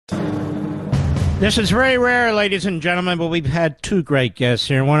This is very rare, ladies and gentlemen, but we've had two great guests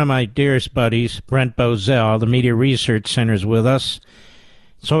here. One of my dearest buddies, Brent Bozell, the Media Research Center, is with us.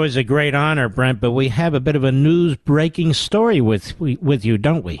 It's always a great honor, Brent, but we have a bit of a news-breaking story with you,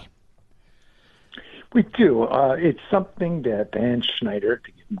 don't we? We do. It's something that Dan Schneider,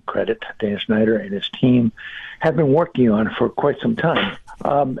 to give him credit, Dan Schneider and his team have been working on for quite some time.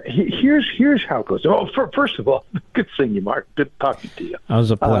 Here's how it goes. Oh, first of all, good seeing you, Mark. Good talking to you. It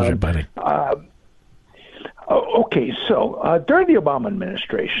was a pleasure, buddy. Okay, so during the Obama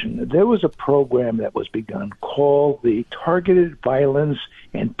administration, there was a program that was begun called the Targeted Violence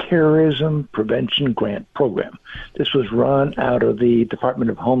and Terrorism Prevention Grant Program. This was run out of the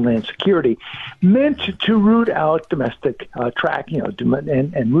Department of Homeland Security, meant to root out domestic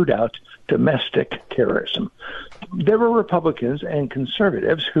and root out domestic terrorism. There were Republicans and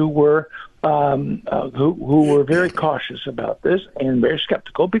conservatives who were very cautious about this and very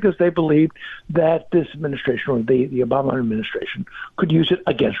skeptical because they believed that this administration, or the Obama administration, could use it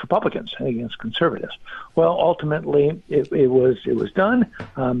against Republicans and against conservatives. Well, ultimately, it was done.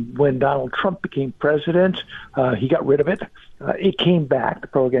 When Donald Trump became president, he got rid of it. It came back. The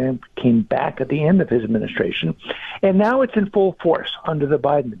program came back at the end of his administration, and now it's in full force under the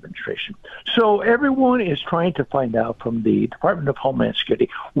Biden administration. So everyone is trying to find out from the Department of Homeland Security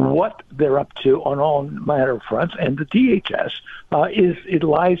what they're up to on all matter of fronts, and the DHS it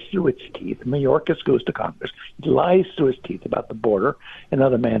lies through its teeth. Mayorkas goes to Congress. It lies through its teeth about the border and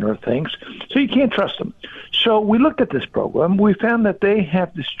other manner of things. So you can't trust them. So we looked at this program. We found that they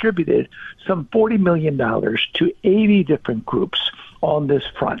have distributed some $40 million to 80 different groups on this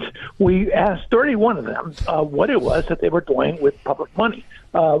front. We asked 31 of them what it was that they were doing with public money.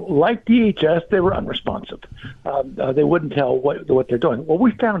 Like DHS, they were unresponsive. They wouldn't tell what they're doing. Well,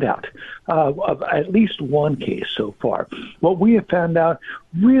 we found out of at least one case so far. What we have found out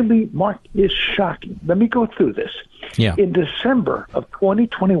really, Mark, is shocking. Let me go through this. Yeah. In December of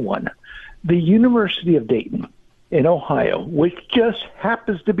 2021, the University of Dayton in Ohio, which just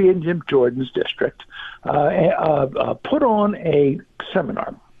happens to be in Jim Jordan's district, put on a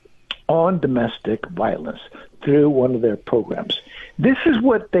seminar on domestic violence through one of their programs. This is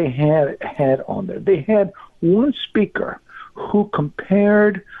what they had on there. They had one speaker who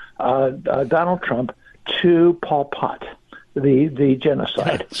compared Donald Trump to Pol Pot, the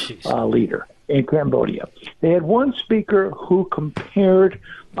genocide leader in Cambodia. They had one speaker who compared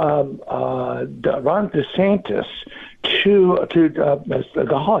Ron DeSantis to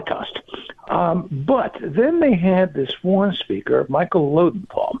the Holocaust. But then they had this one speaker, Michael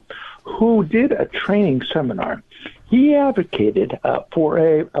Lodenthal, who did a training seminar. He advocated for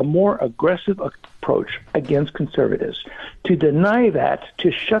a more aggressive approach against conservatives, to deny that,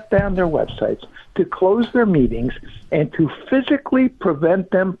 to shut down their websites, to close their meetings, and to physically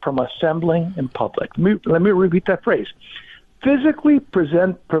prevent them from assembling in public. Let me repeat that phrase. Physically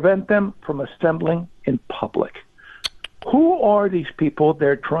prevent them from assembling in public. Who are these people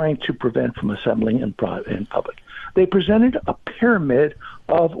they're trying to prevent from assembling in public? They presented a pyramid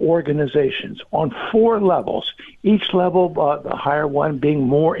of organizations on 4 levels, each level, the higher one being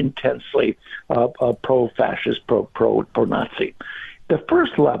more intensely pro-fascist, pro-Nazi. The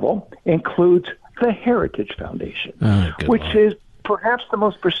first level includes the Heritage Foundation, which is perhaps the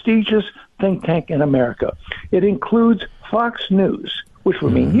most prestigious think tank in America. It includes Fox News, which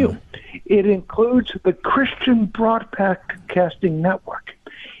would mean you. It includes the Christian Broadcasting Network.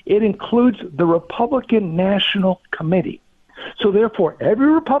 It includes the Republican National Committee. So therefore, every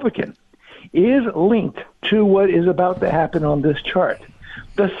Republican is linked to what is about to happen on this chart.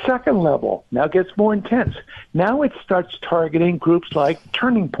 The second level now gets more intense. Now it starts targeting groups like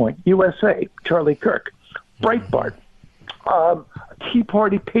Turning Point USA, Charlie Kirk, Breitbart, Tea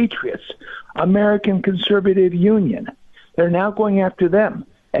Party Patriots, American Conservative Union. They're now going after them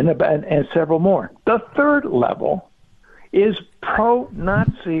and several more. The third level is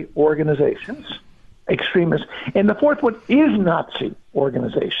pro-Nazi organizations, extremists, and the fourth one is Nazi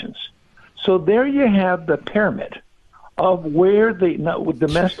organizations. So there you have the pyramid of where the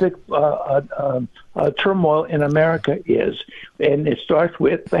domestic turmoil in America is, and it starts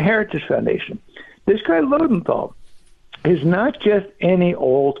with the Heritage Foundation. This guy Lodenthal is not just any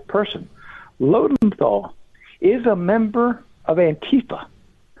old person. Lodenthal is a member of Antifa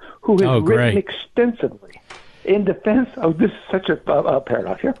who has written extensively in defense of this. Such a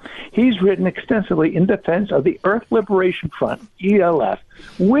paradox here. He's written extensively in defense of the Earth Liberation Front, ELF,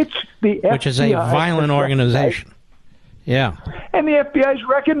 which is a violent organization. Yeah, and the FBI is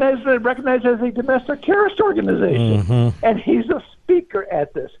recognized as a domestic terrorist organization, and he's a speaker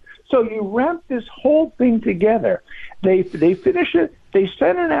at this. So you wrap this whole thing together. They finish it. They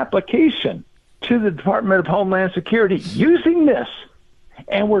send an application to the Department of Homeland Security using this,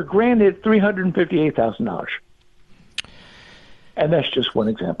 and were granted $358,000. And that's just one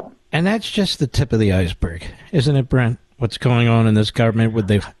example. And that's just the tip of the iceberg, isn't it, Brent? What's going on in this government with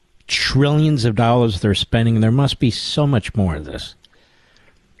the trillions of dollars they're spending? There must be so much more of this.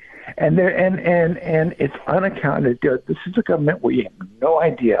 And it's unaccounted. This is a government where you have no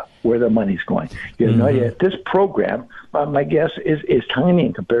idea where the money's going. You have no idea. This program, my guess, is tiny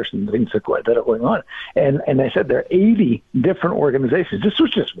in comparison to things that are going on. And I said there are 80 different organizations. This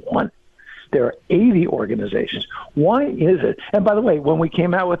was just one. There are 80 organizations. Why is it? And by the way, when we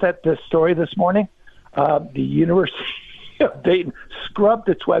came out with this story this morning, the University of Dayton scrubbed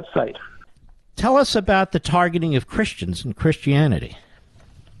its website. Tell us about the targeting of Christians and Christianity.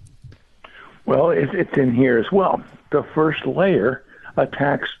 Well, it's in here as well. The first layer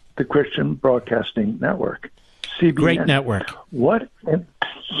attacks the Christian Broadcasting Network, CBN. Great network. What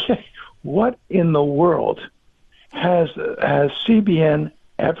in the world has CBN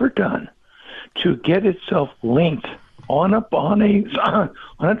ever done to get itself linked on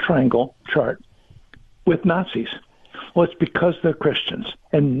a triangle chart with Nazis? Well, it's because they're Christians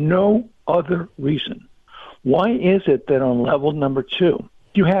and no other reason. Why is it that on level number 2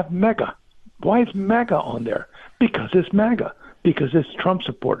 you have MAGA? Why is MAGA on there? Because it's MAGA. Because it's Trump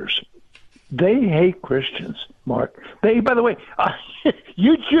supporters. They hate Christians, Mark. By the way,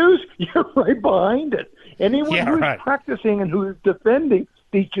 you Jews, you're right behind it. Anyone who's practicing and who's defending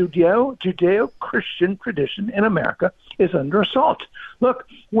the Judeo-Christian tradition in America is under assault. Look,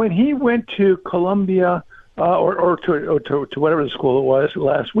 when he went to Columbia or to whatever the school it was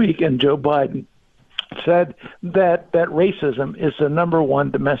last week, and Joe Biden said that racism is the number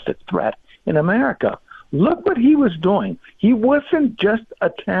one domestic threat in America. Look what he was doing. He wasn't just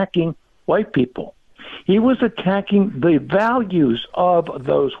attacking white people. He was attacking the values of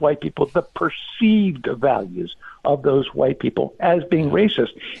those white people, the perceived values of those white people as being racist.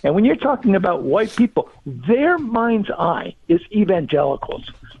 And when you're talking about white people, their mind's eye is evangelicals.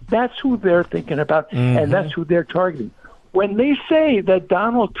 That's who they're thinking about, and that's who they're targeting. When they say that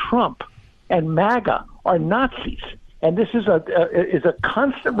Donald Trump and MAGA are Nazis, and this is a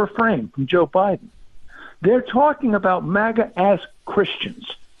constant refrain from Joe Biden, they're talking about MAGA as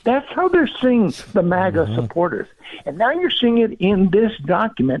Christians. That's how they're seeing the MAGA supporters. And now you're seeing it in this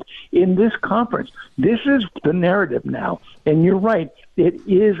document, in this conference. This is the narrative now. And you're right, it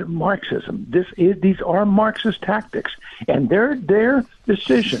is Marxism. These are Marxist tactics. And their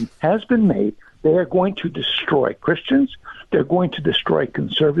decision has been made. They are going to destroy Christians. They're going to destroy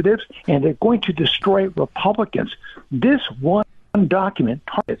conservatives, and they're going to destroy Republicans. This one document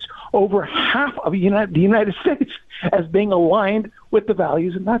targets over half of the United States as being aligned with the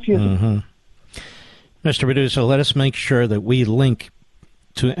values of Nazism. Mr. Producer, let us make sure that we link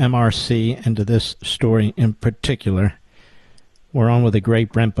to MRC and to this story in particular. We're on with the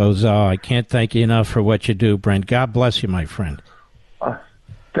great Brent Bozell. I can't thank you enough for what you do, Brent. God bless you, my friend.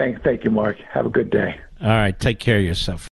 Thank you, Mark. Have a good day. All right. Take care of yourself.